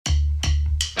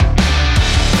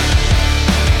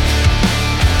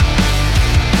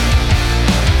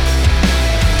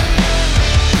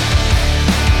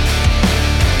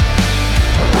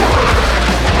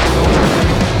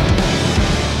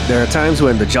There are times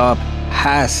when the job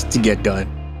has to get done,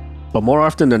 but more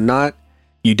often than not,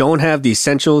 you don't have the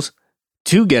essentials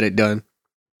to get it done.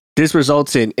 This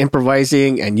results in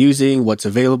improvising and using what's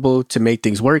available to make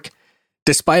things work,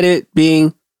 despite it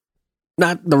being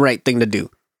not the right thing to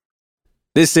do.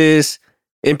 This is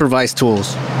improvised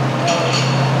tools.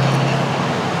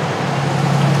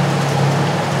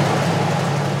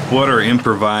 What are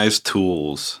improvised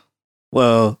tools?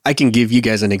 Well, I can give you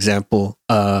guys an example.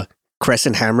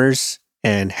 Crescent hammers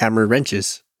and hammer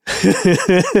wrenches.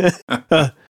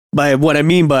 By what I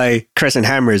mean by crescent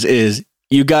hammers is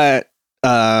you got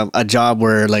a job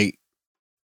where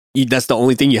that's the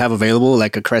only thing you have available,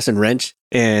 like a crescent wrench,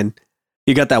 and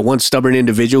you got that one stubborn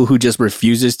individual who just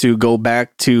refuses to go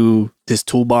back to this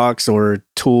toolbox or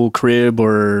tool crib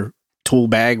or tool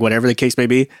bag, whatever the case may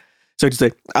be. So it's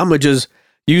like, I'm gonna just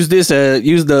use this,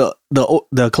 use the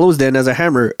closed end as a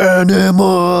hammer.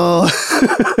 Animal.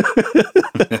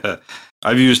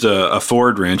 I've used a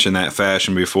Ford wrench in that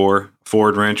fashion before.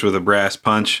 Ford wrench with a brass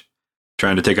punch,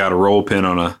 trying to take out a roll pin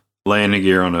on a landing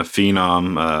gear on a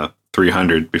Phenom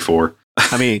 300 before.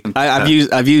 I mean,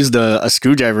 I've used a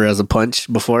screwdriver as a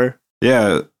punch before.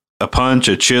 Yeah, a punch,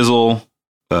 a chisel,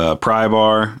 a pry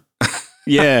bar.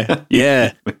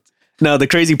 Yeah. Now, the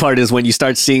crazy part is when you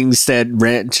start seeing said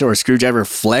wrench or screwdriver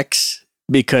flex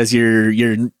because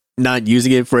you're not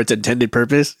using it for its intended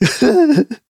purpose.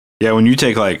 Yeah, when you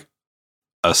take like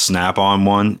a snap-on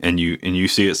one and you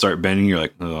see it start bending, you're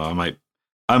like, oh,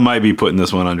 I might be putting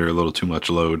this one under a little too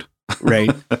much load. Right.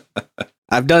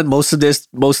 I've done most of this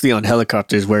mostly on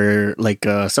helicopters where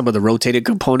some of the rotated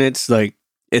components,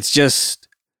 it's just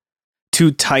too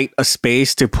tight a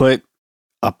space to put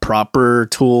a proper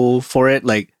tool for it.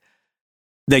 Like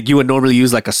you would normally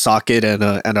use like a socket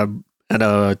and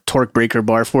a torque breaker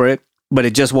bar for it, but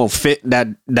it just won't fit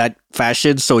that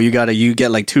fashion. So you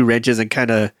get like two wrenches and kind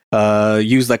of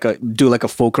do like a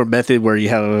fulcrum method where you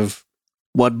have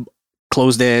one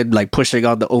closed end like pushing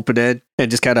on the open end and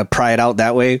just kind of pry it out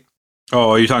that way.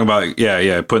 Oh, are you talking about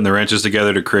putting the wrenches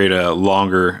together to create a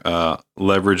longer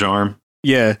leverage arm?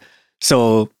 Yeah.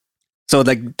 So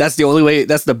that's the only way,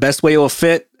 that's the best way it will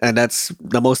fit, and that's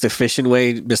the most efficient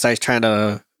way besides trying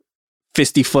to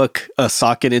fisty fuck a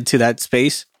socket into that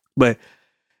space. But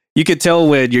you can tell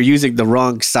when you're using the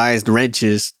wrong sized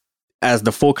wrenches as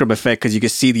the fulcrum effect, because you can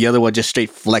see the other one just straight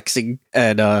flexing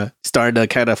and starting to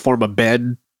kind of form a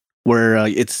bend where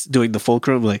it's doing the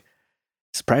fulcrum. Like,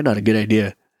 it's probably not a good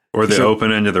idea. Or the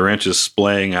open end of the wrench is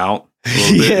splaying out a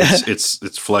little bit. Yeah.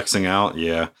 It's flexing out.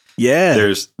 Yeah. Yeah.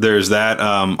 There's that.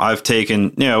 I've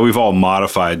taken, we've all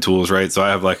modified tools, right? So I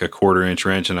have like a 1/4 inch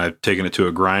wrench and I've taken it to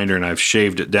a grinder and I've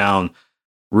shaved it down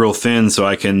real thin so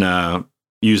I can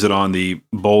use it on the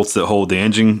bolts that hold the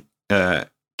engine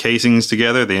casings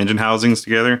together, the engine housings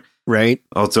together. Right.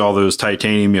 Also all those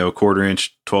titanium, 1/4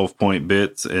 inch 12-point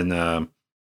bits. And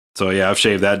so yeah, I've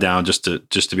shaved that down just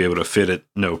to be able to fit it,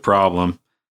 no problem.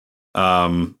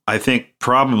 I think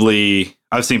probably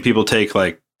I've seen people take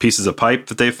like pieces of pipe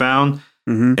that they found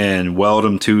and weld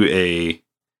them to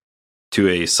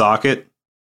a socket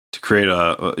to create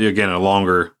a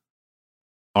longer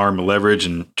arm of leverage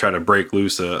and try to break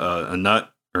loose a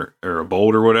nut or a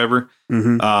bolt or whatever.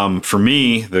 For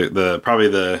me, the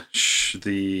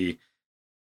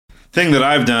thing that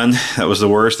I've done that was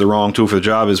the wrong tool for the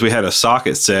job is we had a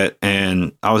socket set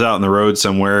and I was out on the road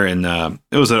somewhere and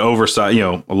it was an oversized,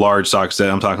 a large socket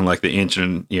set. I'm talking like the inch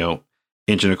and 1.25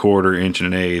 inch,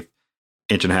 1.125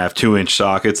 inch, 2 inch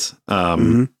sockets.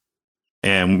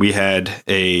 And we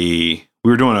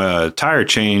were doing a tire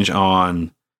change on, I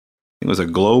think it was a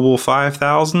Global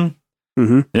 5000.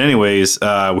 And anyways,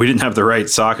 we didn't have the right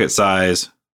socket size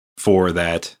for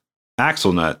that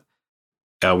axle nut.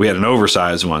 We had an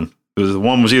oversized one.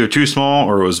 One was either too small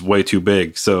or it was way too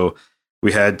big. So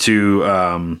we had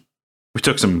to, we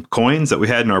took some coins that we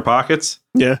had in our pockets.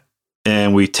 Yeah.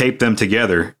 And we taped them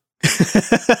together.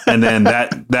 And then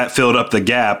that filled up the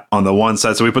gap on the one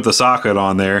side. So we put the socket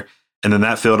on there and then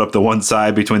that filled up the one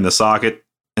side between the socket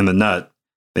and the nut,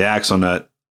 the axle nut.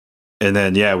 And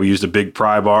then, we used a big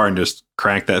pry bar and just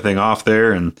cranked that thing off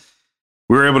there. And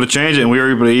we were able to change it. And we were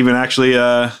able to even actually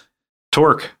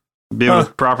be able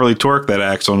to properly torque that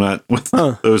axle nut with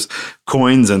those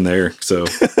coins in there. So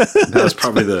that's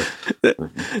probably the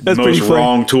most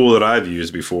wrong tool that I've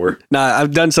used before. Nah,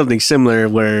 I've done something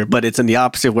similar but it's in the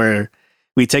opposite, where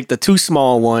we take the too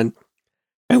small one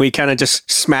and we kind of just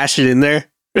smash it in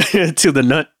there to the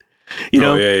nut.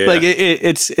 Like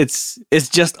it's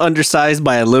just undersized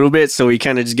by a little bit, so we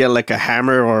kind of just get like a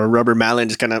hammer or a rubber mallet and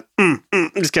just kind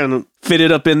of fit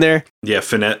it up in there. Yeah,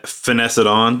 finesse it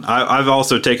on. I've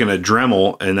also taken a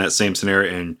Dremel in that same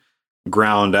scenario and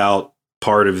ground out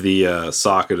part of the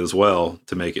socket as well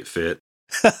to make it fit.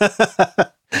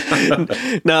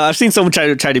 No, I've seen someone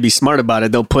try to be smart about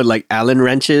it. They'll put like Allen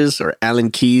wrenches or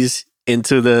Allen keys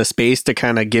into the space to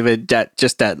kind of give it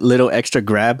that little extra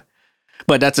grab.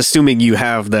 But that's assuming you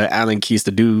have the Allen keys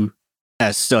to do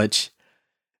as such.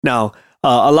 Now,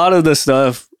 a lot of the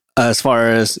stuff as far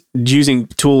as using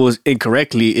tools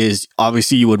incorrectly is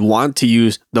obviously you would want to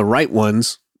use the right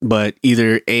ones, but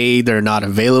either A, they're not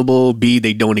available, B,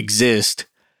 they don't exist,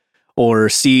 or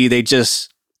C, they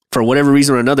just, for whatever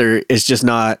reason or another, it's just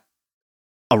not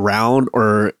around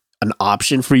or an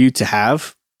option for you to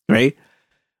have, right?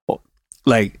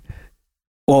 Like,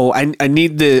 well, I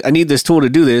need this tool to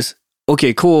do this.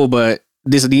 Okay, cool, but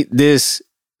this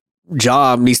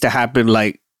job needs to happen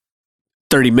like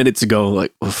 30 minutes ago.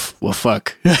 Like, well,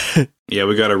 fuck. Yeah,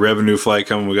 we got a revenue flight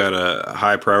coming. We got a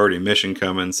high priority mission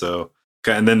coming. So,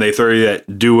 and then they throw you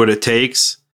that do what it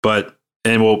takes. But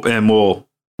we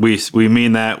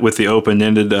mean that with the open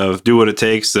ended of do what it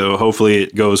takes. So hopefully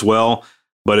it goes well.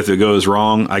 But if it goes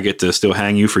wrong, I get to still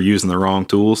hang you for using the wrong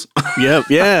tools. Yep.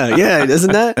 Yeah.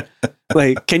 Isn't that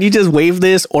like? Can you just waive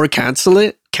this or cancel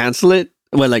it?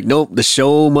 Well, like, nope. The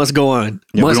show must go on.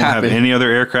 Yeah, must we don't happen. have any other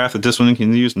aircraft that this one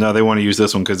can use. No, they want to use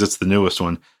this one because it's the newest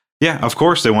one. Yeah, of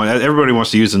course they want. Everybody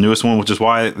wants to use the newest one, which is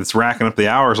why it's racking up the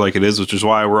hours like it is. Which is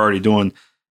why we're already doing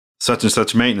such and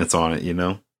such maintenance on it. You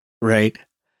know, right?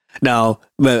 Now,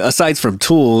 but aside from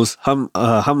tools,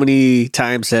 how many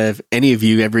times have any of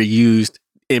you ever used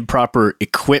improper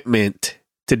equipment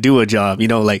to do a job? You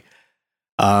know, like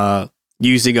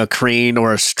using a crane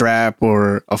or a strap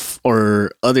or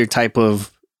other type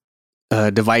of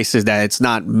devices that it's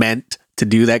not meant to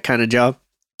do that kind of job.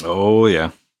 Oh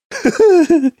yeah.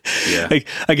 Yeah. Like,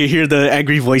 I can hear the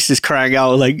angry voices crying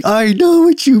out, like, I know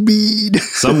what you mean.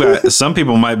 Some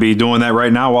people might be doing that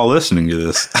right now while listening to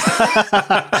this.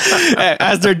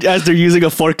 as they're using a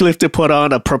forklift to put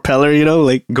on a propeller, you know,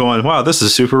 like going, wow, this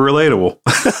is super relatable.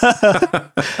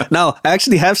 Now, I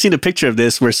actually have seen a picture of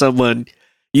this where someone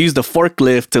used a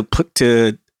forklift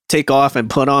to take off and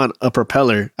put on a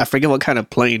propeller. I forget what kind of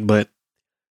plane, but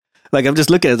like, I'm just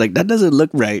looking at it like, that doesn't look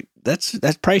right.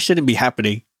 That probably shouldn't be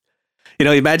happening. You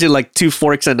know, imagine like two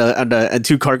forks and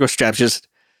two cargo straps just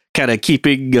kind of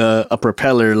keeping a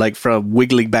propeller like from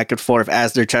wiggling back and forth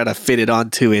as they're trying to fit it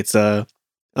onto its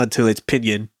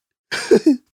pinion.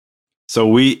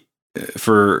 So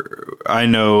I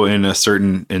know in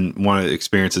one of the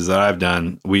experiences that I've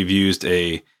done, we've used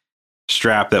a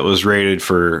strap that was rated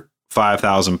for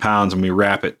 5,000 pounds, and we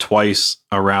wrap it twice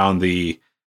around the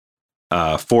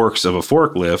forks of a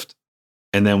forklift,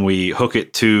 and then we hook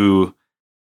it to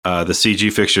the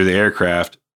CG fixture of the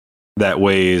aircraft that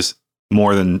weighs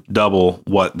more than double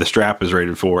what the strap is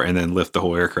rated for, and then lift the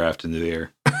whole aircraft into the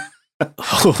air.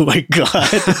 Oh my god!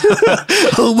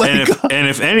 Oh my god! And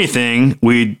if anything,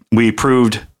 we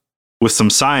proved with some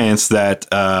science that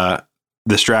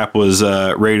the strap was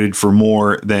rated for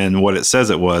more than what it says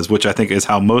it was, which I think is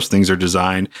how most things are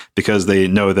designed, because they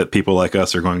know that people like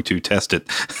us are going to test it.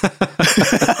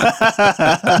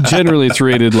 Generally, it's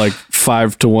rated like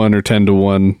 5-1 or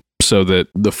 10-1, so that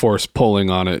the force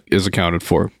pulling on it is accounted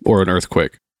for, or an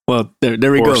earthquake. Well,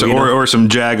 there we go. Or some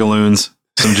jagaloons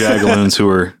who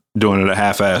are doing it a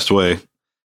half-assed way.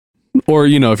 Or,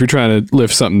 you know, if you're trying to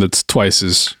lift something that's twice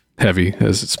as heavy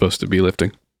as it's supposed to be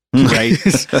lifting. Right.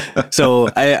 So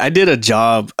I did a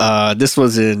job. This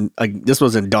was in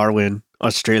Darwin,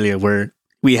 Australia, where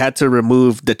we had to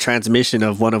remove the transmission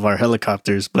of one of our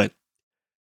helicopters, but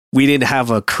we didn't have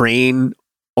a crane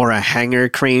or a hanger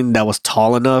crane that was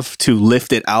tall enough to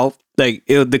lift it out. Like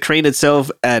the crane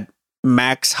itself at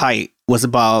max height was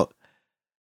about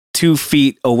 2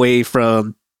 feet away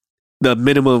from the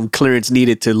minimum clearance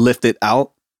needed to lift it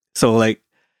out. So like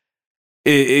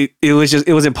it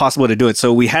was impossible to do it.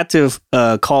 So we had to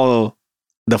call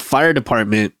the fire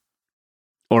department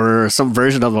or some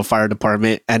version of a fire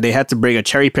department, and they had to bring a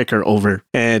cherry picker over.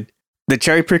 And the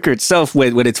cherry picker itself,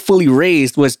 when it's fully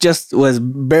raised, was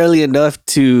barely enough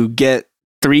to get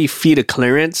 3 feet of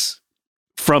clearance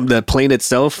from the plane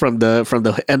itself, from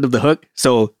the end of the hook.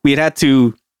 So we had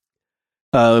to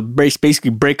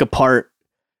basically break apart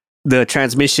the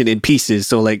transmission in pieces.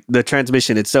 So like the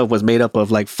transmission itself was made up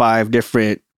of like 5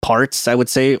 different parts, I would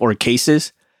say, or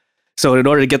cases. So in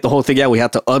order to get the whole thing out, we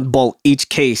had to unbolt each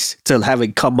case to have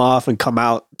it come off and come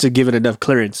out to give it enough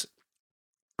clearance.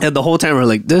 And the whole time we're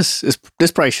like, this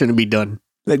probably shouldn't be done.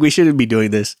 Like, we shouldn't be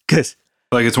doing this, because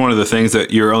like, it's one of the things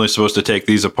that you're only supposed to take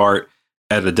these apart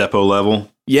at a depot level.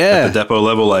 Yeah, at the depot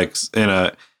level, like in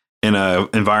a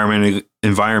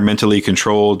environmentally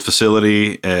controlled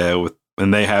facility with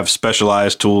and they have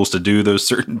specialized tools to do those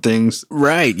certain things.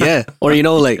 Right. Yeah. Or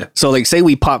so like say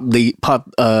we pop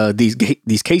these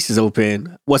cases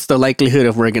open. What's the likelihood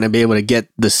of we're gonna be able to get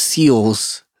the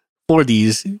seals for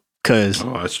these? Because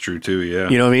that's true too. Yeah.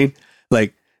 You know what I mean?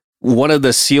 Like one of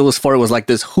the seals for it was like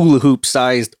this hula hoop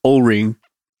sized O-ring,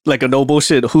 like a no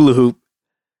bullshit hula hoop.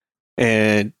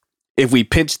 And if we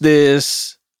pinch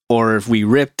this or if we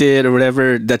ripped it or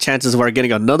whatever, the chances of our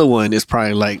getting another one is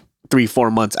probably like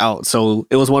 3-4 months out. So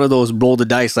it was one of those roll the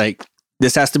dice, like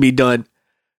this has to be done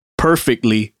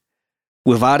perfectly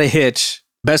without a hitch,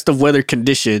 best of weather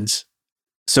conditions,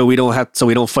 so we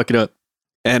don't fuck it up.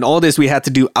 And all this we had to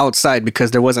do outside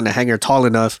because there wasn't a hanger tall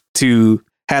enough to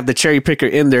have the cherry picker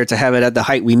in there to have it at the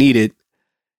height we needed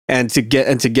and to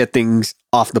get things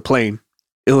off the plane.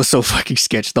 It was so fucking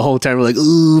sketch the whole time. We're like,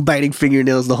 ooh, biting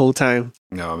fingernails the whole time.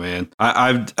 Oh man,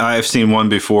 I've seen one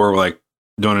before, like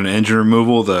doing an engine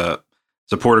removal. The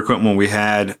support equipment we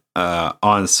had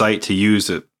on site to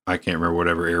use it. I can't remember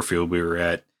whatever airfield we were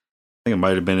at. I think it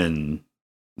might have been in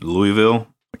Louisville.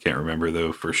 I can't remember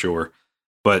though for sure.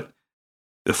 But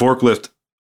the forklift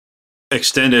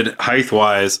extended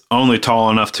height-wise only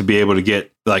tall enough to be able to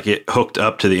get like it hooked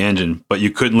up to the engine, but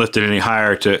you couldn't lift it any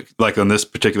higher to, like on this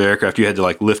particular aircraft, you had to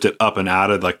like lift it up and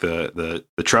out of like the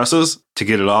trusses to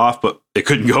get it off, but it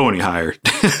couldn't go any higher.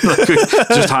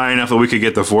 Just high enough that we could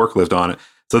get the forklift on it.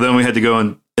 So then we had to go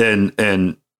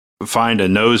and find a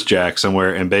nose jack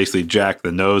somewhere and basically jack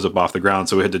the nose up off the ground.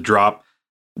 So we had to drop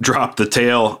the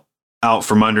tail out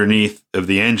from underneath of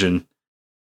the engine,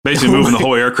 basically moving the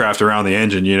whole aircraft around the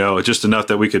engine, just enough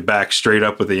that we could back straight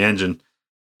up with the engine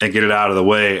and get it out of the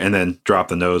way and then drop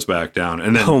the nose back down.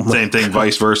 And then same thing,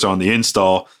 vice versa on the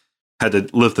install, had to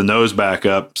lift the nose back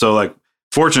up. So like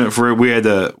fortunate for it, we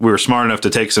were smart enough to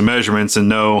take some measurements and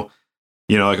know,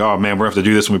 like, oh man, we're gonna have to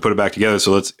do this when we put it back together.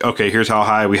 So here's how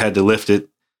high we had to lift it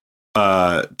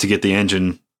to get the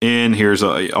engine in. Here's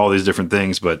all these different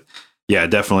things, but yeah,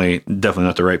 definitely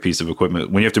not the right piece of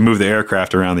equipment. When you have to move the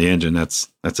aircraft around the engine, that's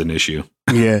an issue.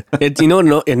 Yeah,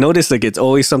 and notice like it's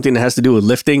always something that has to do with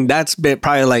lifting. That's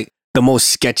probably like the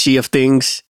most sketchy of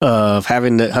things of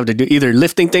having to have to do either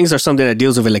lifting things or something that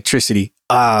deals with electricity.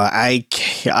 I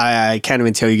can't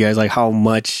even tell you guys like how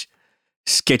much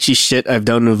sketchy shit I've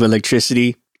done with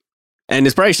electricity. And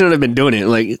it's probably shouldn't have been doing it.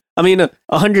 Like, I mean,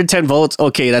 110 volts,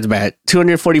 okay, that's bad.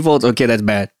 240 volts, okay, that's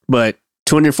bad. But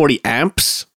 240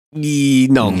 amps?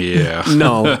 No. Yeah.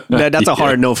 No. That's a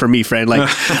hard no for me, friend. Like,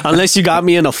 unless you got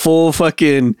me in a full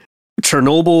fucking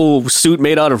Chernobyl suit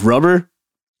made out of rubber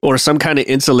or some kind of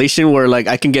insulation where, like,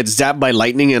 I can get zapped by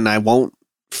lightning and I won't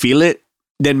feel it,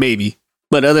 then maybe.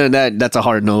 But other than that, that's a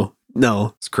hard no.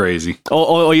 No. It's crazy.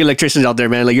 All you electricians out there,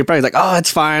 man, like, you're probably like, oh,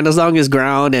 it's fine as long as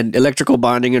ground and electrical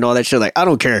bonding and all that shit. Like, I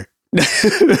don't care.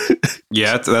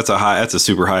 Yeah, that's a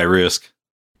super high risk.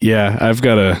 Yeah, I've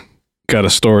got a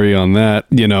story on that,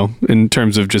 in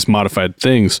terms of just modified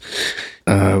things.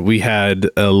 We had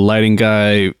a lighting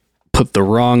guy put the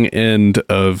wrong end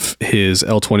of his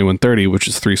L2130, which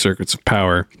is 3 circuits of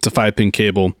power. It's a 5-pin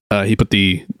cable. He put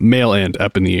the male end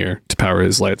up in the air to power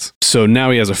his lights. So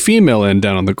now he has a female end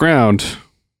down on the ground.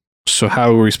 So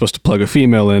how are we supposed to plug a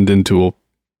female end into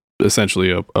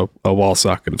essentially a wall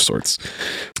socket of sorts?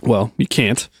 Well, you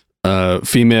can't.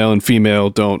 Female and female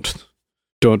don't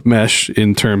mesh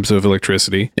in terms of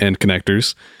electricity and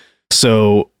connectors.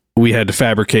 So we had to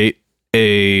fabricate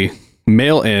a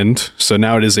male end. So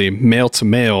now it is a male to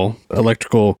male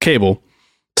electrical cable.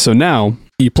 So now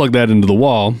you plug that into the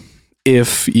wall.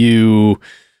 If you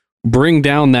bring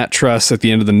down that truss at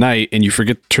the end of the night and you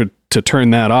forget to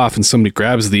turn that off and somebody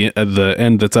grabs the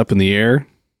end that's up in the air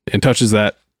and touches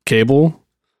that cable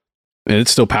and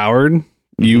it's still powered,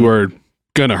 you are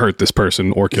gonna hurt this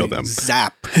person or kill them.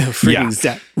 Zap.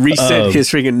 Zap. Reset his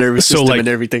freaking nervous system and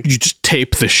everything. You just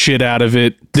tape the shit out of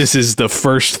it. This is the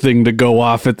first thing to go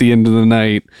off at the end of the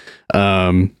night.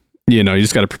 You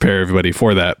just got to prepare everybody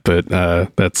for that. But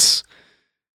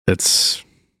that's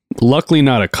luckily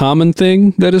not a common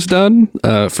thing that is done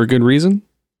for good reason.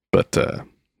 But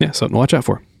something to watch out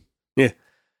for. Yeah.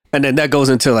 And then that goes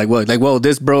into well,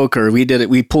 this broke or we did it.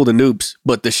 We pulled the noops,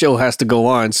 but the show has to go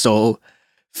on. So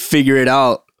figure it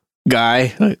out,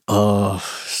 guy. Like, oh,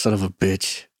 son of a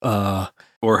bitch.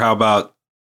 Or how about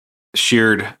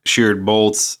sheared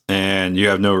bolts and you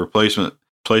have no replacement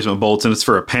bolts and it's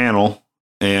for a panel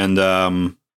and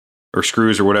or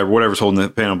screws or whatever's holding the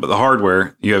panel, but the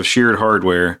hardware, you have sheared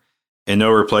hardware and no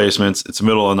replacements. It's the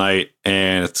middle of the night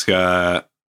and it's got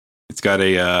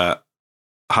a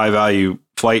high value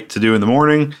flight to do in the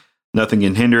morning. Nothing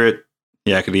can hinder it.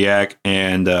 Yakety yak,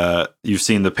 and you've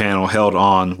seen the panel held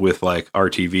on with like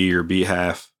RTV or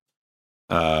BHAF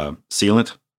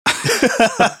sealant.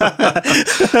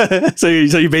 so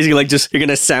you basically like just you're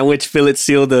gonna sandwich fillet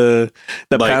seal the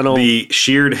like panel. The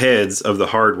sheared heads of the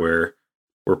hardware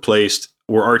were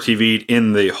RTV'd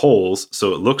in the holes,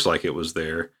 so it looks like it was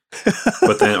there.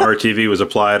 But then RTV was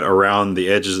applied around the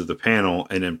edges of the panel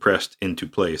and then pressed into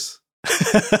place.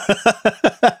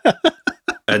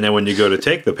 And then when you go to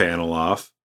take the panel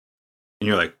off, and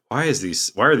you're like, why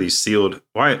are these sealed?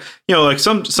 Why, like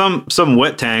some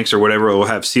wet tanks or whatever will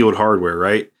have sealed hardware,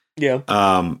 right? Yeah.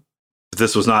 But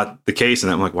this was not the case,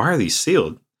 and I'm like, why are these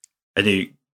sealed? And you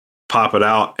pop it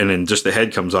out, and then just the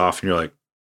head comes off, and you're like,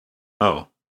 oh,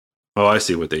 I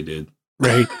see what they did.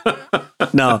 Right.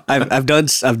 No, I've done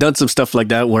some stuff like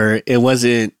that where it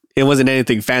wasn't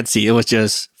anything fancy. It was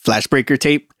just flash breaker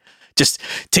tape. Just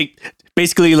tape,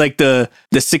 basically like the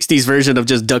 60s version of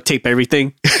just duct tape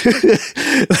everything.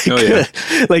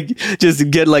 Like just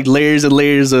get like layers and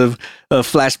layers of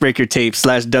flash breaker tape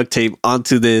 / duct tape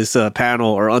onto this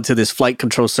panel or onto this flight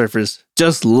control surface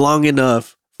just long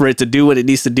enough for it to do what it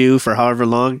needs to do for however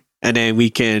long, and then we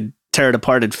can tear it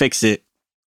apart and fix it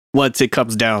once it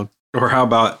comes down. Or how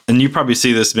about, and you probably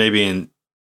see this maybe in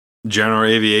general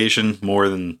aviation more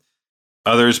than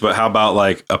others, but how about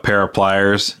like a pair of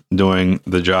pliers doing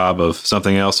the job of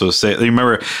something else? So say, you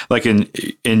remember like in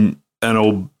an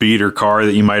old beater car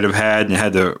that you might have had and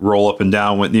had to roll up and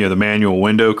down with, the manual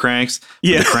window cranks.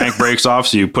 Yeah. The crank breaks off.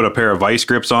 So you put a pair of vice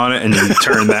grips on it and then you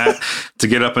turn that to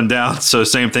get up and down. So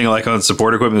same thing like on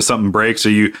support equipment, if something breaks, so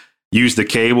you use the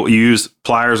cable, you use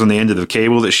pliers on the end of the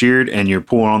cable that's sheared, and you're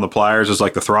pulling on the pliers as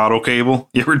like the throttle cable.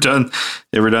 You ever done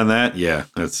that? Yeah,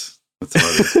 that's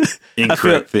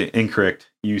incorrect. The incorrect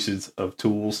usage of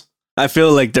tools. I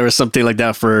feel like there was something like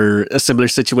that for a similar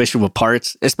situation with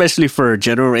parts, especially for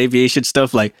general aviation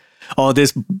stuff. Like, oh,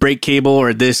 this brake cable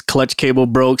or this clutch cable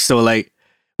broke, so like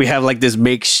we have like this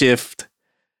makeshift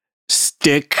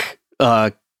stick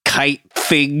kite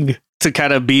thing to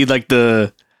kind of be like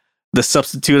the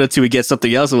substitute until we get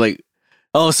something else. I'm like,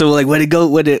 oh, so like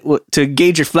to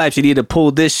gauge your flaps, you need to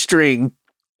pull this string,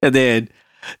 and then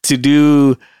to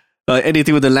do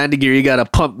anything with the landing gear, you gotta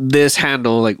pump this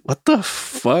handle. Like, what the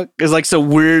fuck? It's like some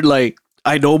weird, like,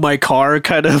 I know my car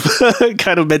kind of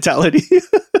mentality.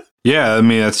 Yeah, I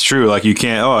mean, that's true. Like,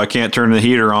 I can't turn the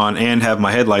heater on and have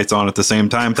my headlights on at the same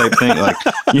time type thing. Like,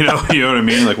 you know what I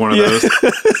mean? Like one of those.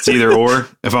 It's either or.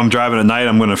 If I'm driving at night,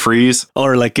 I'm going to freeze.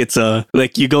 Or like it's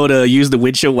like you go to use the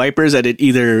windshield wipers and it's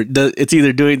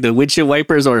either doing the windshield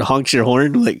wipers or it honks your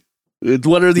horn. Like, it's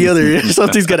one or the other.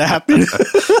 Something's going to happen.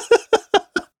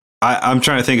 I'm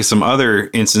trying to think of some other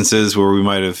instances where we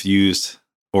might have used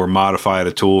or modified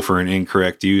a tool for an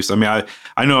incorrect use. I mean,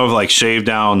 I know of like shave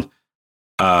down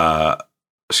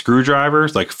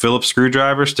screwdrivers, like Phillips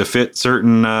screwdrivers to fit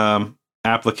certain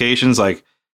applications. Like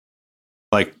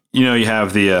you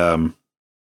have the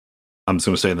I'm just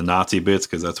going to say the Nazi bits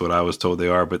because that's what I was told they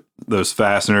are. But those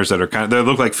fasteners that are they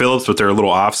look like Phillips, but they're a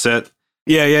little offset.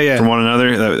 Yeah. From one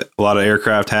another. That a lot of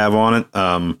aircraft have on it.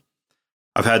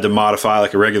 I've had to modify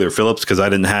like a regular Phillips because I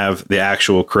didn't have the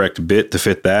actual correct bit to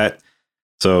fit that.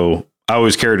 So I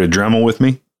always carried a Dremel with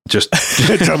me. Just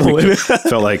Dremel with me.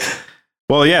 Felt like,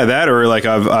 well, yeah, that or like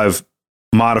I've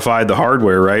modified the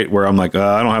hardware, right? Where I'm like,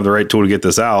 I don't have the right tool to get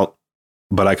this out,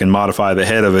 but I can modify the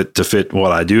head of it to fit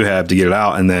what I do have to get it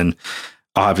out. And then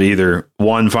I'll have to either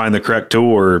one, find the correct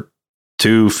tool, or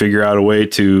two, figure out a way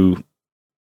to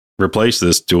replace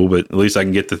this tool. But at least I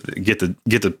can get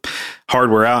the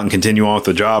hardware out and continue on with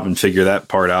the job and figure that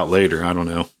part out later. I don't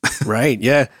know. Right.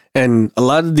 Yeah. And a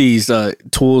lot of these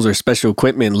tools or special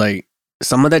equipment, like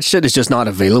some of that shit is just not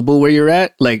available where you're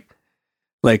at. Like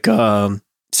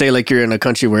say like you're in a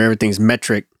country where everything's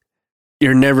metric,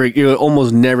 you're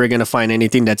almost never going to find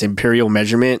anything that's imperial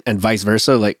measurement and vice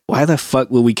versa. Like, why the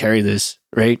fuck will we carry this?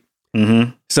 Right.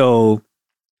 Mm-hmm. So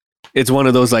it's one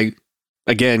of those, like,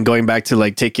 again, going back to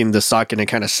like taking the socket and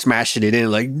kind of smashing it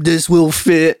in, like this will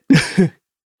fit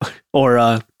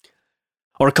or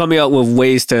coming out with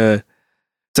ways to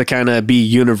kind of be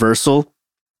universal.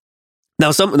 Now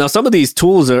some of these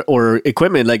tools or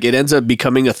equipment, like it ends up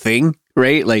becoming a thing,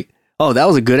 right? Like, oh, that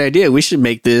was a good idea. We should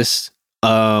make this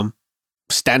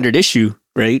standard issue,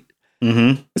 right?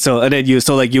 Mm-hmm. So and then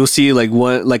you'll see like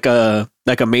one like a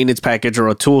maintenance package or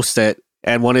a tool set,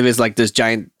 and one of it is like this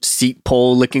giant seat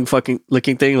pole looking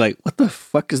thing. Like, what the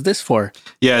fuck is this for?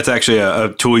 Yeah, it's actually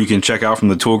a tool you can check out from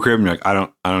the tool crib. And you're like, I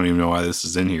don't even know why this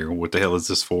is in here. What the hell is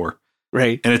this for?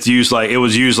 Right. And it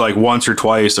was used like once or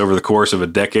twice over the course of a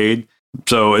decade.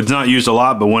 So it's not used a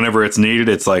lot, but whenever it's needed,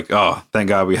 it's like, oh, thank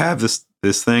God we have this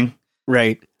thing.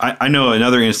 Right. I know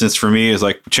another instance for me is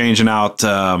like changing out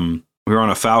we were on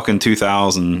a Falcon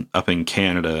 2000 up in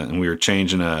Canada, and we were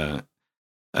changing a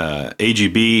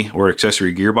AGB or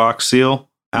accessory gearbox seal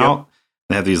out. Yep.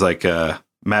 They have these like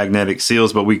magnetic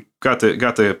seals, but we got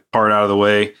the part out of the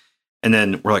way, and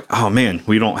then we're like, oh man,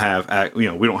 we don't have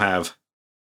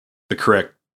the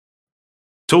correct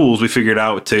tools. We figured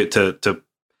out to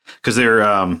because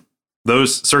they're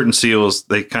those certain seals,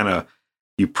 they kind of,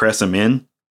 you press them in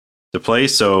to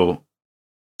place. So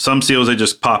some seals, they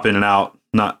just pop in and out,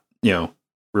 not,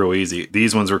 real easy.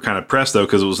 These ones were kind of pressed though,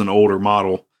 because it was an older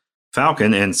model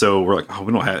Falcon. And so we're like, oh,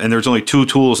 we don't have, and there's only 2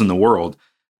 tools in the world.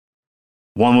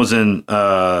 One was in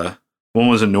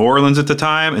New Orleans at the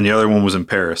time, and the other one was in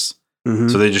Paris. Mm-hmm.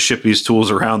 So they just ship these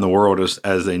tools around the world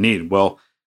as they need. Well,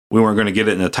 we weren't going to get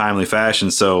it in a timely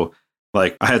fashion. So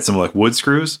like I had some like wood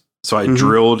screws. So I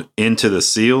drilled into the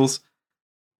seals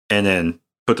and then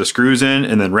put the screws in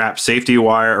and then wrapped safety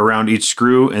wire around each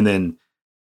screw and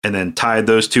then tied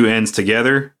those 2 ends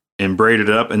together and braided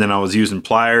it up. And then I was using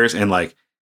pliers and like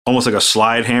almost like a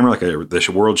slide hammer, like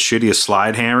the world's shittiest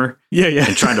slide hammer. Yeah.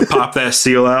 And trying to pop that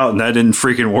seal out, and that didn't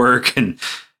freaking work. And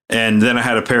then I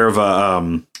had a pair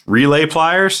of relay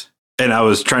pliers, and I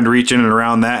was trying to reach in and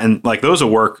around that. And like those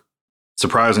will work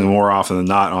surprisingly more often than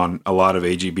not on a lot of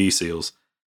AGB seals.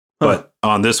 But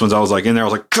on this ones, I was like in there, I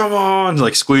was like, come on,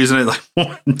 like squeezing it, like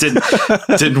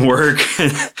didn't work.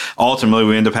 Ultimately,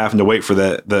 we end up having to wait for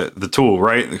the tool,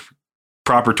 right? The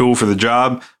proper tool for the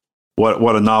job.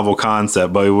 What a novel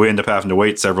concept, but we end up having to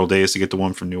wait several days to get the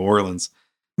one from New Orleans.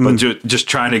 But just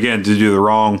trying again to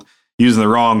do using the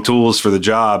wrong tools for the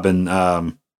job, and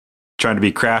trying to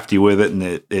be crafty with it, and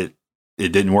it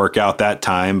didn't work out that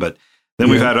time. But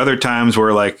then we've had other times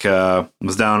where like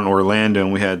was down in Orlando,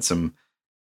 and we had some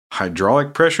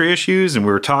hydraulic pressure issues, and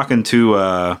we were talking to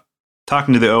the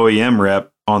OEM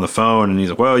rep on the phone, and he's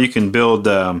like, well, you can build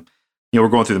we're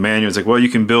going through the manual. It's like, well, you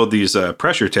can build these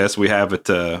pressure tests. We have it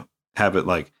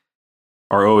like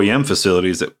our OEM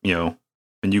facilities that,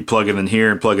 and you plug it in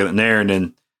here and plug it in there, and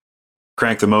then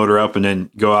crank the motor up and then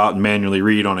go out and manually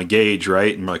read on a gauge,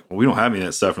 right? And we're like, well, we don't have any of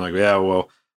that stuff. And I'm like, yeah, well,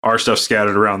 our stuff's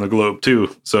scattered around the globe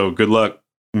too, so good luck.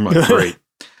 I'm like, great.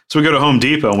 So we go to Home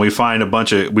Depot and we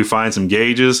find some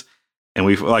gauges, and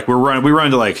we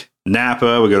run to like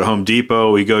Napa. We go to Home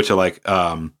Depot. We go to like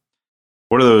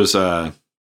what are those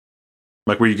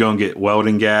like where you go and get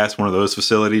welding gas? One of those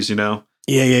facilities, Yeah.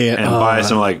 And buy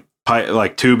some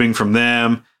like tubing from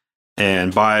them,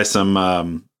 and buy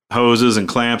some hoses and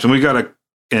clamps, and we got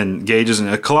and gauges and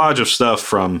a collage of stuff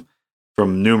from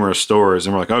numerous stores.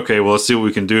 And we're like, okay, well, let's see what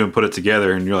we can do and put it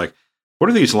together. And you're like, what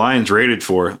are these lines rated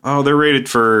for? Oh, they're rated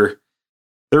for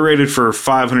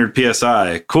 500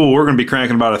 PSI. Cool. We're going to be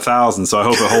cranking about 1,000. So I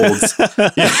hope it holds.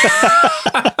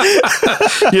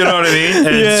 You know what I mean?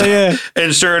 And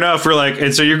And sure enough, we're like,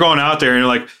 and so you're going out there and you're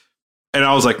like, and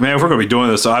I was like, man, if we're going to be doing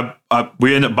this. So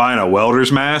we end up buying a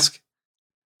welder's mask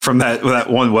from that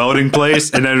one welding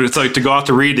place. And then it's like to go out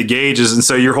to read the gauges. And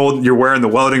so you're wearing the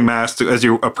welding mask as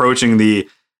you're approaching the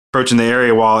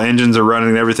area while engines are running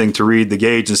and everything to read the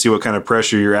gauge and see what kind of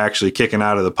pressure you're actually kicking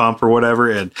out of the pump or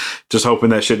whatever, and just hoping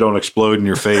that shit don't explode in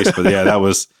your face. But yeah, that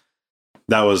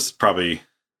was probably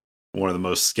one of the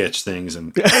most sketch things,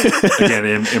 and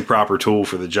again, improper tool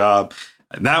for the job.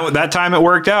 And that time it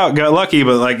worked out, got lucky,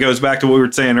 but like goes back to what we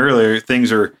were saying earlier,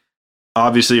 things are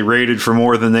obviously rated for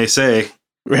more than they say.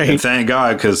 Right. And thank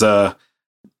God, because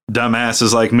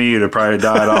dumbasses like me would have probably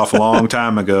died off a long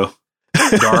time ago.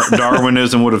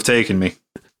 Darwinism would have taken me.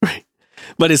 Right.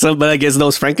 But I guess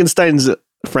those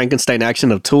Frankenstein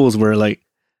action of tools where like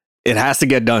it has to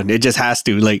get done. It just has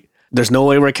to. Like there's no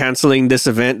way we're canceling this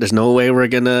event. There's no way we're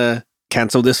gonna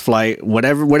cancel this flight.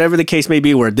 Whatever the case may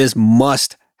be, where this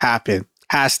must happen.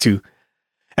 Has to.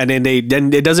 And then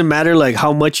it doesn't matter like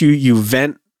how much you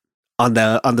vent on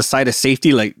the side of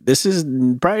safety. Like this is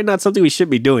probably not something we should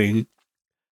be doing.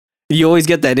 You always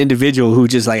get that individual who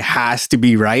just like has to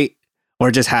be right, or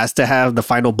just has to have the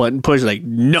final button push. Like,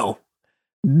 no,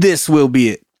 this will be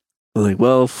it. I'm like,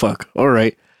 well, fuck. All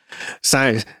right.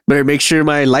 Science. Better make sure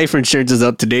my life insurance is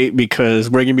up to date, because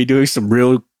we're going to be doing some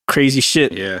real crazy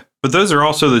shit. Yeah. But those are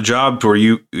also the jobs where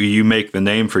you make the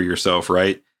name for yourself,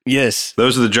 right? Yes.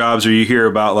 Those are the jobs where you hear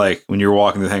about, like when you're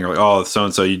walking the hangar, like, oh,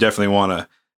 so-and-so, you definitely want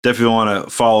to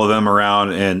follow them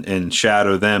around and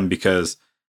shadow them, because,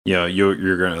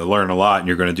 you're going to learn a lot and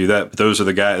you're going to do that. But those are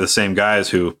the same guys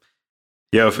who,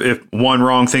 if one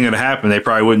wrong thing had happened, they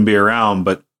probably wouldn't be around,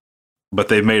 but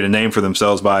they've made a name for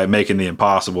themselves by making the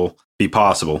impossible be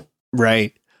possible.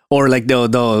 Right. Or like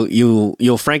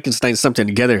you'll Frankenstein something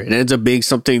together and it ends up being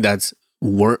something that's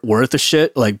worth a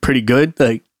shit, like pretty good,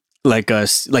 like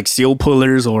seal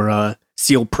pullers or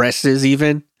seal presses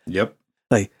even. Yep.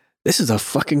 Like, this is a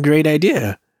fucking great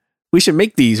idea. We should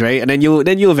make these, right? And then you'll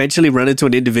eventually run into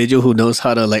an individual who knows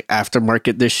how to like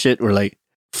aftermarket this shit or like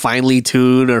finely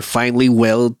tune or finely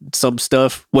weld some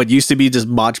stuff. What used to be just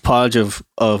Mod Podge of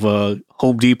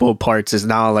Home Depot parts is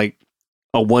now like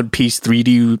a one piece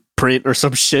 3D print or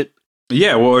some shit.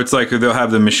 Yeah, well, it's like they'll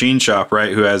have the machine shop,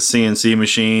 right, who has CNC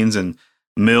machines and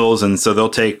mills, and so they'll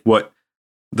take what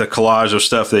the collage of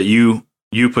stuff that you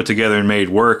put together and made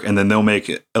work, and then they'll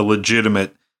make a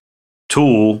legitimate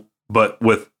tool, but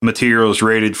with materials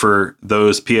rated for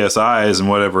those PSIs and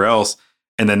whatever else,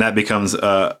 and then that becomes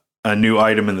a new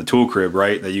item in the tool crib,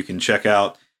 right, that you can check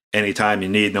out anytime you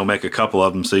need. And they'll make a couple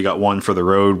of them, so you got one for the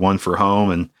road, one for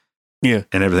home, and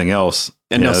everything else.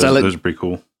 And they'll sell it. Those are pretty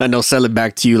cool. And they'll sell it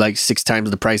back to you like 6 times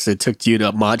the price it took you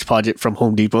to Mod Podge it from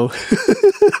Home Depot.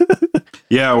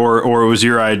 Yeah, or it was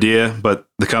your idea, but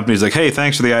the company's like, "Hey,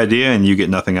 thanks for the idea," and you get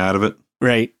nothing out of it.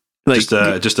 Right. Like,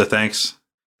 just a thanks.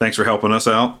 Thanks for helping us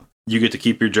out. You get to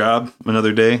keep your job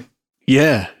another day.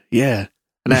 Yeah.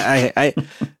 And I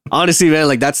honestly, man,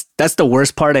 like that's the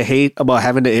worst part I hate about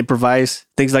having to improvise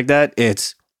things like that.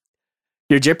 It's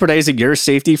you're jeopardizing your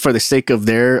safety for the sake of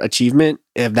their achievement.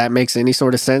 If that makes any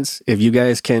sort of sense, if you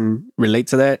guys can relate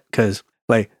to that, because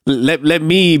like let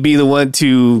me be the one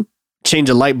to change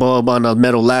a light bulb on a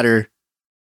metal ladder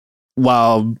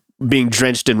while being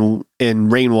drenched in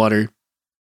rainwater.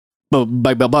 But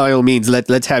by all means,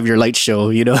 let's have your light show,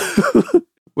 you know?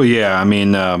 Well, yeah, I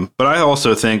mean, but I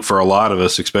also think for a lot of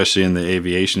us, especially in the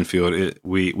aviation field,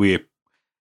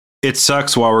 it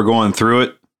sucks while we're going through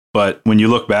it. But when you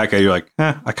look back at it, you're like,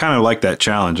 I kind of like that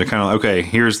challenge. I kind of, okay,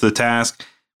 here's the task.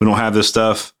 We don't have this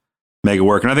stuff. Make it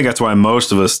work. And I think that's why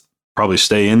most of us probably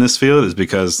stay in this field, is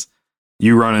because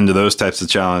you run into those types of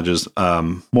challenges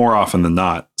more often than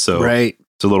not. So right.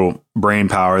 It's a little brain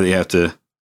power that you have to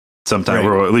sometimes,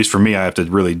 or at least for me, I have to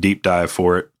really deep dive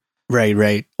for it.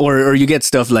 Right. Or you get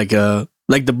stuff like the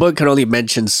book can only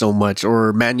mention so much,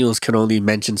 or manuals can only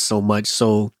mention so much.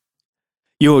 So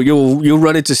you'll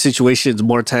run into situations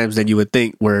more times than you would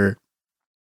think where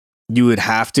you would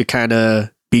have to kind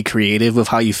of be creative with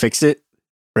how you fix it,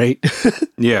 right?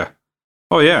 Yeah.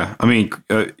 Oh yeah. I mean,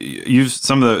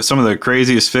 some of the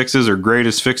craziest fixes or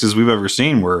greatest fixes we've ever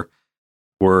seen were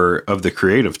of the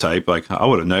creative type. Like I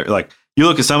would have never, like you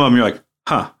look at some of them, you're like,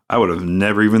 I would have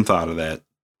never even thought of that.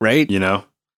 Right. You know,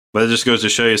 but it just goes to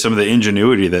show you some of the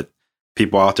ingenuity that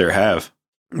people out there have.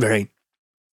 Right.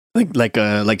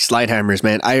 Like slide hammers,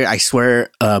 man. I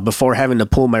swear, before having to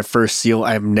pull my first seal,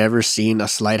 I've never seen a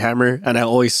slide hammer. And I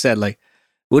always said, like,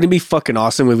 wouldn't it be fucking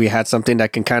awesome if we had something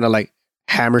that can kind of like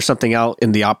hammer something out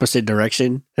in the opposite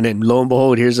direction? And then lo and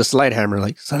behold, here's a slide hammer.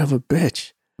 Like, son of a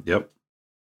bitch. Yep.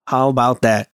 How about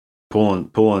that?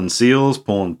 Pulling seals,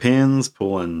 pulling pins,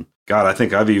 God, I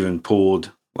think I've even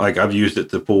pulled, like I've used it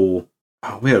to pull.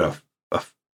 Oh, we had a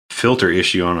filter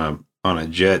issue on a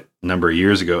jet a number of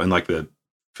years ago, and like the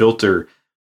filter,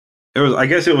 I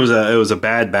guess it was a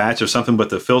bad batch of something, but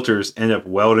the filters end up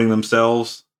welding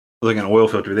themselves. Like an oil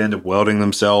filter, they end up welding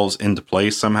themselves into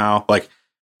place somehow. Like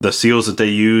the seals that they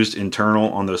used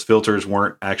internal on those filters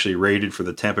weren't actually rated for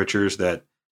the temperatures that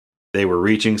they were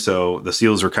reaching, so the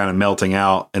seals were kind of melting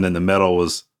out, and then the metal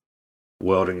was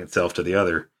welding itself to the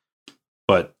other.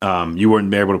 But you wouldn't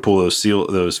be able to pull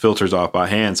those filters off by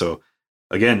hand. So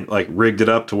again, like rigged it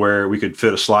up to where we could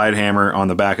fit a slide hammer on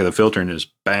the back of the filter and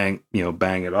just bang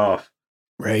it off.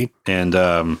 Right. And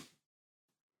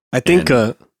I think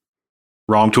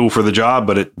wrong tool for the job,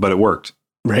 but it worked.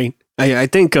 Right. I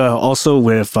think also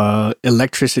with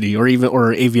electricity or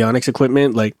avionics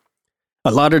equipment, like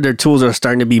a lot of their tools are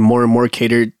starting to be more and more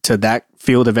catered to that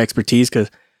field of expertise.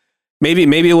 Because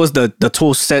maybe it was the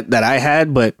tool set that I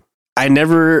had, but I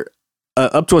never,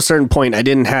 up to a certain point, I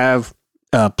didn't have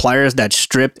pliers that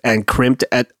stripped and crimped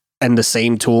and the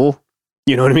same tool.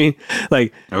 You know what I mean?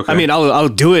 Like, okay. I mean, I'll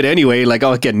do it anyway. Like,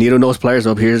 I'll get needle nose pliers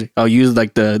up here. I'll use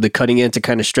like the cutting end to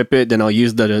kind of strip it. Then I'll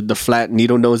use the flat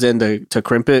needle nose end to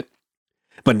crimp it.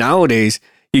 But nowadays,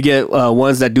 you get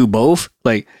ones that do both.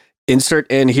 Like, insert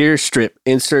end here, strip.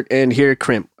 Insert end here,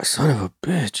 crimp. Son of a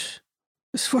bitch.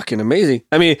 It's fucking amazing.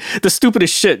 I mean, the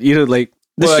stupidest shit, you know, like.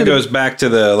 Well, that goes back to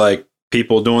the like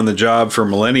people doing the job for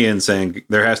millennia and saying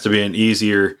there has to be an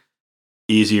easier,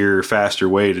 faster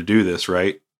way to do this,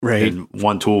 right? Right. And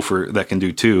one tool that can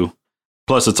do two.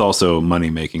 Plus, it's also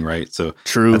money making, right? So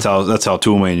true. That's how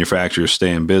tool manufacturers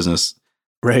stay in business.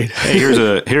 Right. Hey,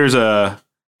 here's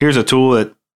a tool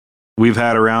that we've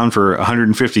had around for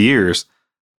 150 years,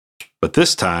 but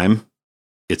this time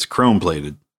it's chrome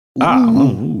plated.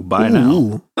 Buy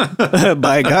now.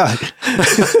 By God.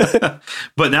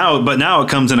 But now it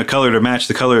comes in a color to match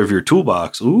the color of your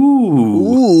toolbox.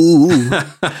 Ooh.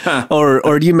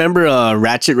 Or do you remember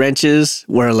ratchet wrenches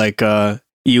where like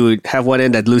you would have one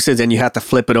end that loosens and you have to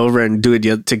flip it over and do it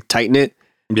to tighten it?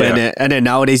 Yeah. And then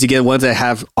nowadays you get ones that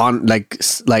have on like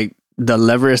the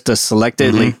lever is to select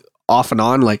it like off and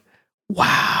on. Like,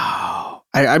 wow.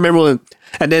 I remember when,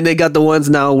 and then they got the ones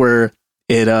now where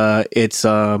it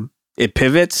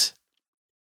pivots.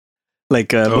 Like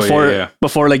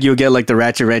before like you'll get like the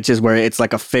ratchet wrenches where it's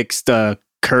like a fixed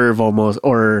curve almost,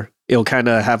 or it'll kind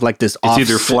of have like this It's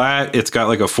either flat, it's got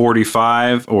like a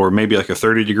 45 or maybe like a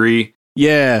 30 degree.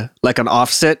 Yeah, like an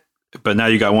offset. But now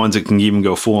you got ones that can even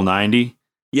go full 90.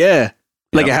 Yeah.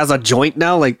 Like it has a joint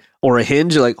now, like, or a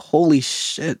hinge, like, holy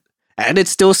shit. And it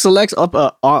still selects up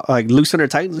like loosen or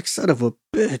tighten, like son of a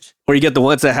bitch. Or you get the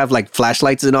ones that have like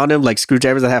flashlights in on them, like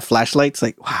screwdrivers that have flashlights.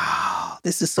 Like, wow,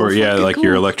 this is so. Or like cool.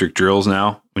 your electric drills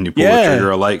now, when you pull the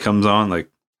trigger, a light comes on. Like,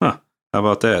 how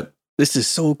about that? This is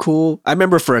so cool. I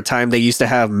remember for a time they used to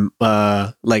have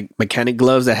like mechanic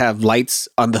gloves that have lights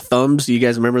on the thumbs. You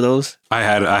guys remember those? I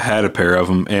had a pair of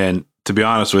them, and to be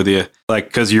honest with you, like,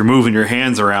 because you're moving your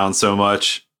hands around so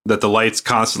much that the light's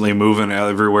constantly moving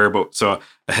everywhere. But so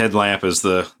a headlamp is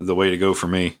the way to go for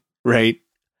me. Right.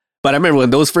 But I remember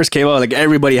when those first came out, like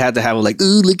everybody had to have them. Like,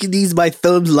 ooh, look at these, my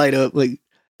thumbs light up. Like,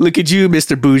 look at you,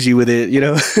 Mr. Bougie, with it. You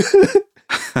know.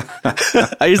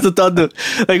 I used to thought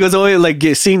it was always like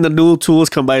seeing the new tools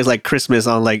come by is like Christmas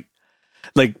on like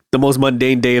the most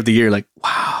mundane day of the year. Like,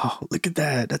 wow, look at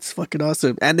that. That's fucking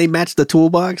awesome. And they match the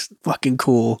toolbox. Fucking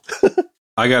cool.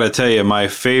 I got to tell you, my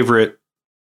favorite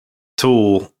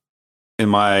tool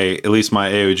in at least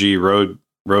my AOG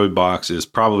road box is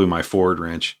probably my Ford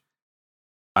wrench.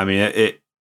 I mean, it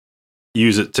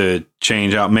use it to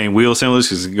change out main wheel assemblies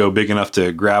because it go big enough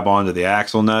to grab onto the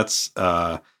axle nuts.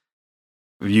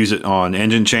 Use it on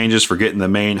engine changes for getting the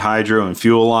main hydro and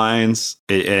fuel lines,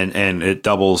 and it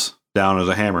doubles down as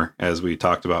a hammer, as we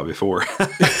talked about before. So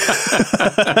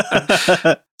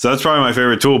that's probably my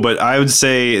favorite tool. But I would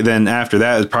say then after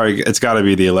that, it's got to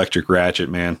be the electric ratchet,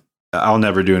 man. I'll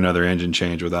never do another engine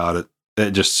change without it.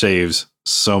 It just saves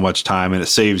so much time, and it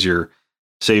saves your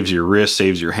wrist,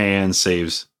 saves your hands,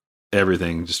 saves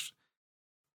everything. Just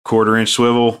 1/4-inch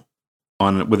swivel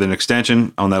with an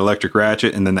extension on that electric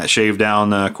ratchet, and then that shaved down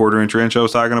 1/4-inch wrench I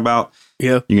was talking about.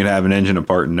 Yeah, you can have an engine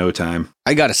apart in no time.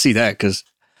 I got to see that because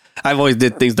I've always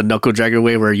did things the knuckle dragger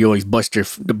way, where you always bust your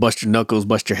knuckles,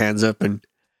 bust your hands up, and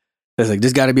it's like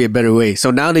there's got to be a better way.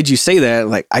 So now that you say that,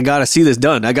 like I got to see this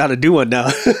done. I got to do one now.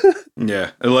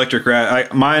 Yeah, electric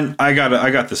rat. I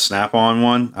got the Snap-on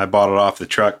one. I bought it off the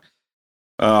truck.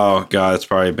 Oh God, it's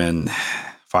probably been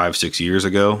 5-6 years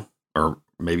ago, or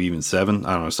maybe even 7.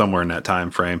 I don't know, somewhere in that time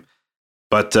frame.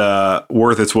 But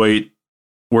worth its weight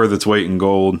in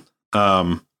gold.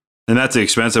 And that's the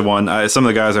expensive one. Some of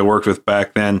the guys I worked with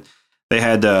back then, they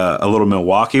had a little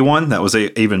Milwaukee one that was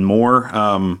even more,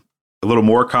 a little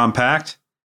more compact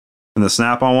than the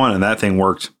Snap-on one, and that thing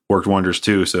worked wonders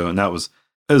too. So, and it was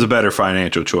a better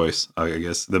financial choice, I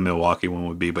guess the Milwaukee one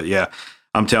would be. But yeah,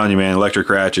 I'm telling you, man, electric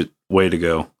ratchet, way to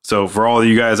go. So for all of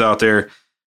you guys out there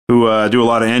who do a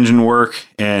lot of engine work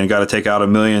and got to take out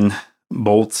 1 million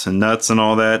bolts and nuts and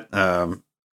all that,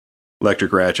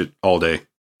 electric ratchet all day.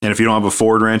 And if you don't have a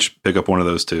Ford wrench, pick up one of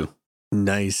those too.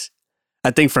 Nice.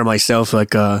 I think for myself,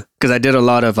 like, because I did a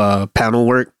lot of panel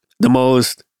work, the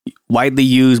most widely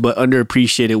used but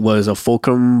underappreciated was a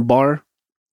Fulcrum bar.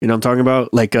 You know what I'm talking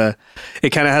about? Like, it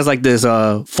kind of has like this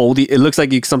foldy. It looks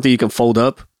like something you can fold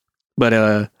up,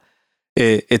 but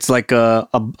it's like a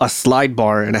slide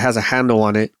bar, and it has a handle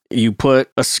on it. You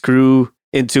put a screw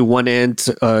into one end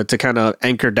to kind of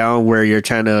anchor down where you're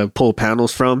trying to pull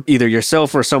panels from. Either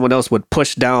yourself or someone else would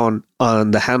push down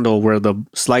on the handle where the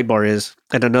slide bar is,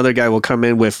 and another guy will come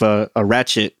in with a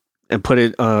ratchet and put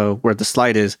it where the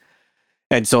slide is.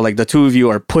 And so like the two of you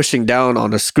are pushing down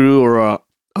on a screw or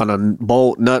on a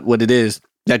bolt, nut, what it is,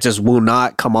 that just will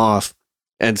not come off.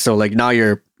 And so like now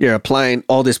you're applying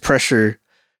all this pressure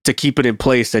to keep it in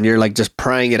place, and you're like just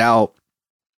prying it out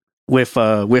with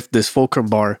this Fulcrum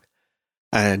bar.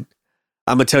 And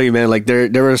I'm gonna tell you, man, like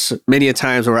there was many a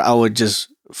times where I would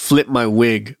just flip my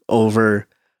wig over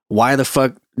why the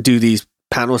fuck do these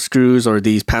panel screws or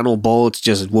these panel bolts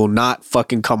just will not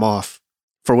fucking come off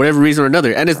for whatever reason or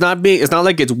another. And it's not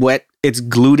like it's wet, it's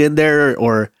glued in there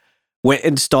or wet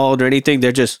installed or anything.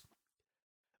 They're just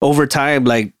over time,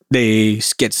 like they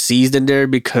get seized in there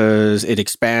because it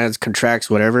expands, contracts,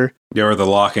 whatever. Yeah, or the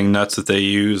locking nuts that they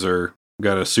use are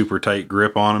got a super tight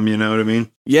grip on them. You know what I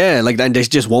mean? Yeah, like that, they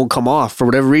just won't come off for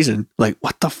whatever reason. Like,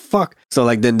 what the fuck? So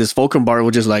like then this fulcrum bar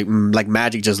will just like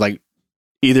magic, just like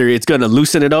either it's gonna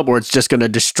loosen it up or it's just gonna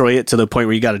destroy it to the point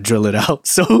where you got to drill it out.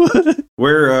 So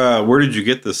where did you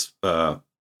get this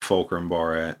fulcrum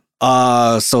bar at?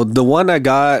 So the one I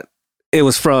got, it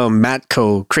was from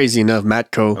Matco. Crazy enough,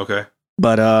 Matco. Okay.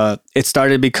 But it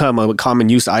started to become a common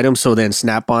use item. So then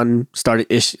Snap-on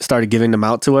started giving them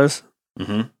out to us.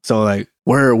 Mm-hmm. So like,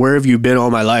 where have you been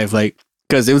all my life? Like,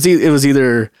 because it was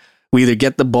either we either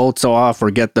get the bolts off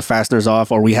or get the fasteners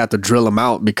off, or we had to drill them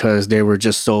out because they were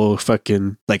just so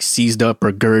fucking like seized up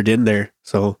or girded in there.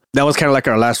 So that was kind of like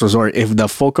our last resort. If the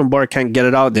fulcrum bar can't get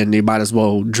it out, then you might as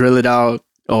well drill it out.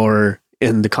 Or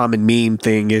in the common meme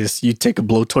thing is you take a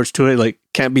blowtorch to it, like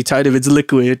can't be tight if it's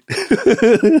liquid.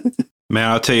 Man,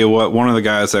 I'll tell you what, one of the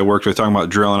guys I worked with talking about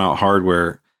drilling out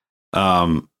hardware,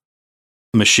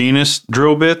 machinist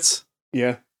drill bits.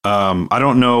 Yeah. I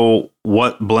don't know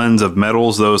what blends of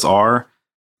metals those are,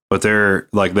 but they're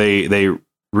like they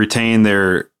retain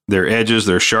their edges,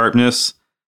 their sharpness,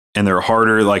 and they're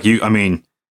harder. Like you can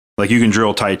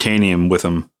drill titanium with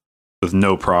them with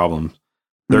no problem.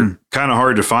 They're kind of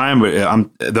hard to find,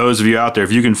 but those of you out there,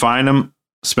 if you can find them,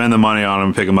 spend the money on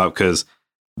them, pick them up, because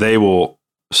they will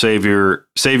save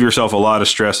yourself a lot of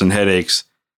stress and headaches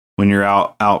when you're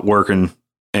out working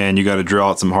and you got to drill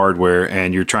out some hardware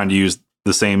and you're trying to use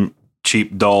the same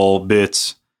cheap, dull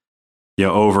bits,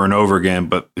 over and over again.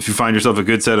 But if you find yourself a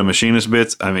good set of machinist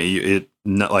bits, I mean,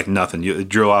 not like nothing. You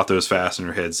drill out those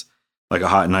fastener heads like a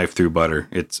hot knife through butter.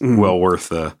 It's well worth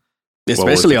the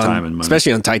time and money.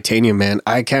 Especially on titanium, man.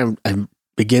 I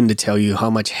begin to tell you how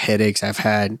much headaches I've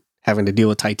had having to deal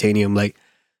with titanium. Like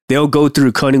they'll go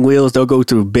through cutting wheels, they'll go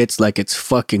through bits like it's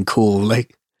fucking cool.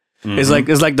 Like it's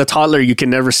like the toddler you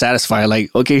can never satisfy. Like,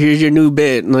 okay, here's your new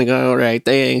bit. And like, all right,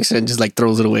 thanks, and just like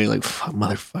throws it away. Like, fuck,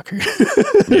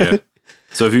 motherfucker. Yeah.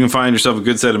 So if you can find yourself a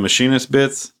good set of machinist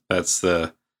bits, that's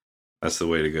the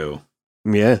way to go.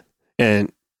 Yeah.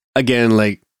 And again,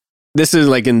 like this is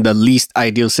like in the least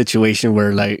ideal situation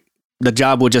where like the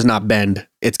job will just not bend.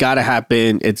 It's got to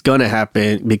happen. It's going to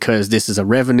happen because this is a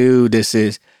revenue. This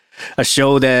is a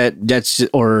show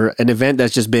or an event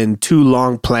that's just been too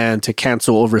long planned to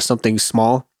cancel over something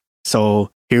small.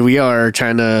 So here we are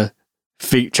trying to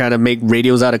make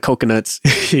radios out of coconuts,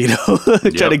 Yep.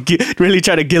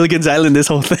 try to Gilligan's Island this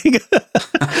whole thing.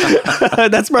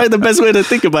 That's probably the best way to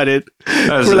think about it.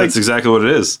 That's exactly what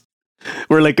it is.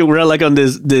 We're like on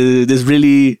this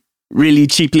really, really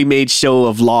cheaply made show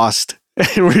of Lost.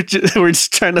 And we're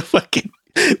just trying to fucking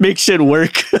make shit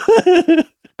work.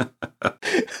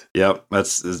 Yep,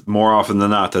 that's more often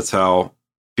than not. That's how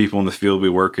people in the field we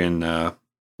work in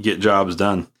get jobs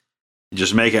done. You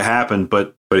just make it happen,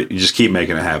 but you just keep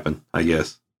making it happen, I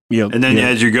guess. Yep. And then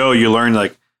as you go, you learn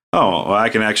like, oh, well, I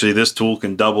can actually, this tool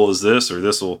can double as this, or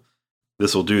this will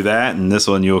do that, and this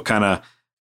one you'll kind of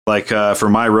like for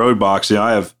my road box.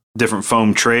 I have different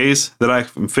foam trays that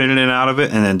I'm fitting in and out of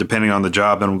it, and then depending on the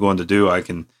job that I'm going to do, I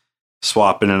can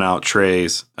swap in and out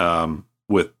trays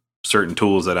with certain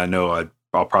tools that I know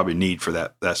I'll probably need for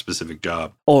that specific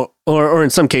job. Or in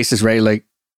some cases, right? Like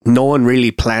no one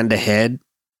really planned ahead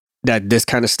that this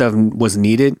kind of stuff was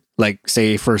needed. Like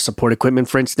say for support equipment,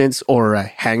 for instance, or a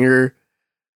hangar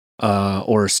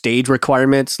or stage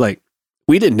requirements. Like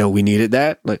we didn't know we needed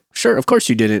that. Like sure, of course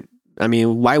you didn't. I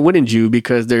mean, why wouldn't you?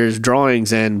 Because there's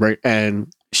drawings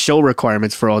and show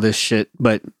requirements for all this shit.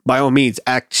 But by all means,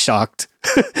 act shocked.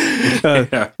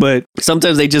 Yeah. But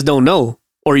sometimes they just don't know.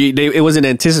 Or it wasn't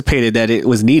anticipated that it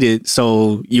was needed,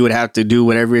 so you would have to do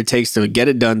whatever it takes to get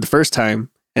it done the first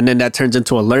time. And then that turns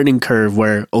into a learning curve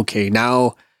where, okay,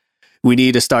 now we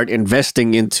need to start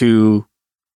investing into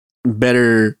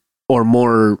better or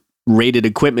more rated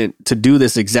equipment to do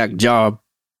this exact job.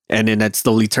 And then that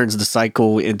slowly turns the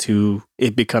cycle into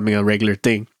it becoming a regular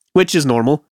thing, which is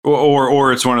normal.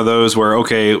 Or it's one of those where,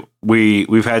 okay,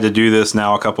 we've had to do this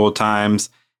now a couple of times.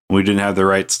 We didn't have the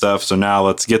right stuff, so now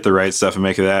let's get the right stuff and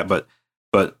make it that.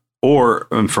 Or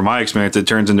from my experience, it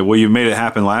turns into, well, you made it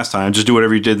happen last time. Just do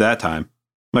whatever you did that time.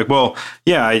 I'm like, well,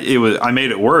 yeah, I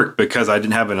made it work because I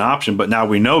didn't have an option, but now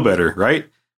we know better, right?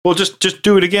 Well, just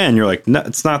do it again. You're like, no,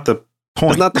 it's not the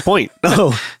point. It's not the point.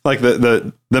 No, like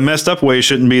the messed up way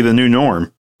shouldn't be the new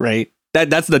norm, right?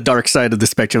 That's the dark side of the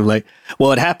spectrum. Like,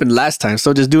 well, it happened last time,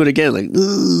 so just do it again. Like,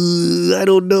 I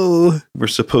don't know. We're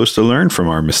supposed to learn from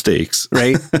our mistakes,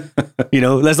 right?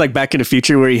 That's like Back in the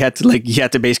Future where you had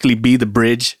to basically be the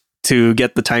bridge to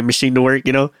get the time machine to work,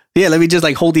 you know? Yeah, let me just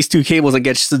like hold these two cables and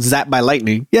get zapped by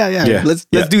lightning. Yeah. Let's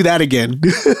do that again.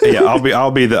 Yeah,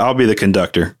 I'll be the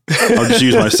conductor. I'll just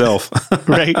use myself.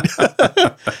 Right.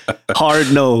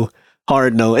 Hard no.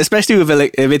 Especially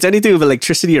if it's anything with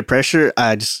electricity or pressure,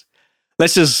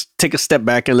 let's just take a step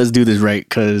back and let's do this right,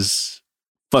 because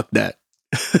fuck that.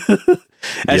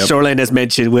 As Shoreline has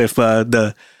mentioned with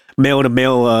the male to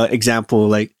male example,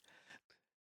 like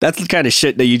that's the kind of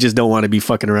shit that you just don't want to be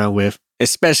fucking around with,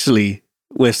 especially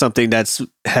with something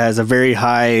has a very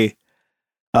high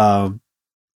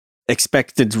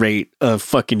expected rate of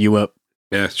fucking you up.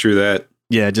 Yeah, it's true that.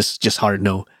 Yeah, just hard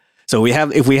no. So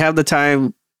if we have the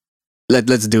time,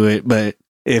 let's do it. But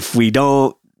if we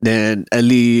don't, then at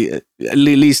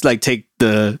least like take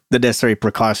the necessary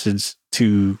precautions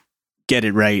to get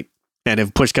it right. And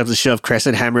if push comes to shove,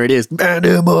 crescent hammer it is.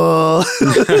 Animal.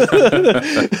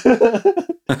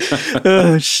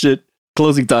 Oh shit.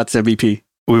 Closing thoughts, MVP.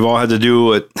 We've all had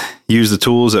to use the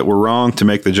tools that were wrong to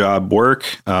make the job work.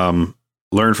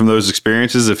 Learn from those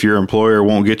experiences. If your employer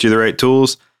won't get you the right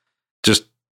tools, just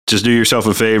do yourself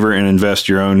a favor and invest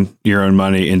your own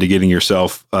money into getting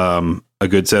yourself a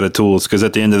good set of tools. Because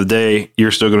at the end of the day,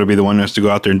 you're still going to be the one who has to go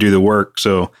out there and do the work.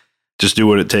 So just do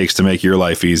what it takes to make your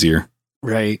life easier.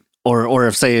 Right. Or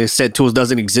if say said tools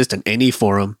doesn't exist in any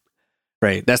forum,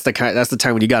 right? That's the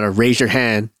time when you gotta raise your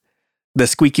hand. The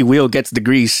squeaky wheel gets the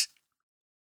grease,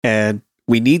 and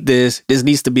we need this. This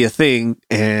needs to be a thing,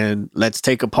 and let's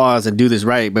take a pause and do this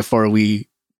right before we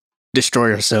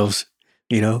destroy ourselves.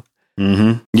 You know?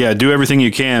 Mm-hmm. Yeah, do everything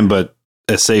you can, but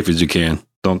as safe as you can.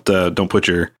 Don't put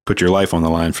your life on the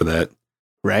line for that.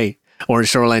 Right. Or in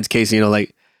Shoreline's case, you know,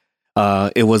 like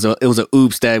it was a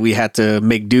oops that we had to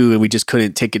make do, and we just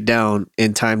couldn't take it down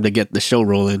in time to get the show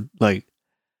rolling. Like,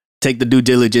 take the due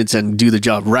diligence and do the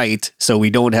job right, so we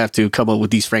don't have to come up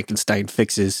with these Frankenstein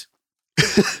fixes.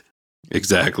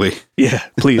 Exactly. Yeah,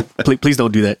 please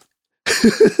don't do that.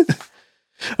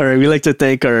 All right, we'd like to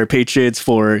thank our patrons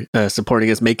for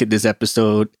supporting us, making this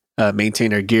episode,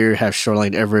 maintain our gear, have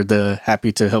Shoreline Ever the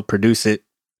happy to help produce it.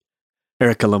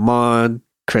 Erica Lamont,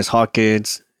 Chris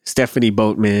Hawkins, Stephanie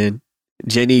Boatman,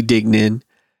 Jenny Dignan,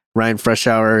 Ryan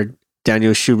Freshour,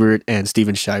 Daniel Schubert, and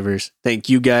Steven Shivers. Thank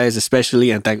you guys especially,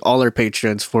 and thank all our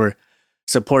patrons for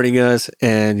supporting us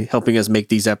and helping us make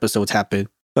these episodes happen.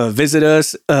 Visit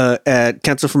us at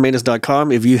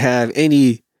cancelformaintenance.com if you have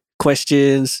any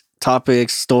questions,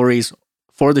 topics, stories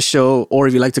for the show, or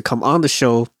if you'd like to come on the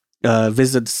show,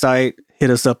 visit the site, hit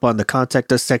us up on the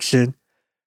contact us section,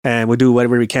 and we'll do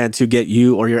whatever we can to get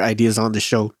you or your ideas on the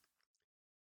show.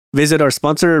 Visit our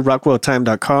sponsor,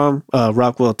 RockwellTime.com.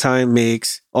 Rockwell Time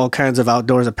makes all kinds of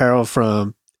outdoors apparel,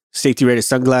 from safety-rated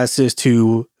sunglasses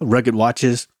to rugged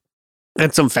watches,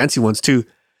 and some fancy ones too.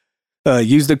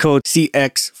 Use the code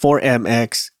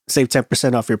CX4MX, save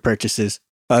 10% off your purchases.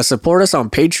 Support us on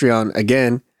Patreon.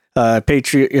 Again,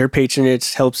 your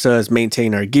patronage helps us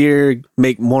maintain our gear,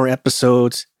 make more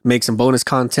episodes, make some bonus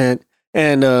content,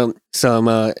 and some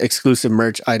exclusive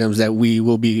merch items that we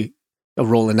will be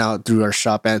rolling out through our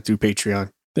shop and through Patreon.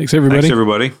 Thanks, everybody. Thanks,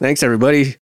 everybody. Thanks,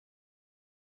 everybody.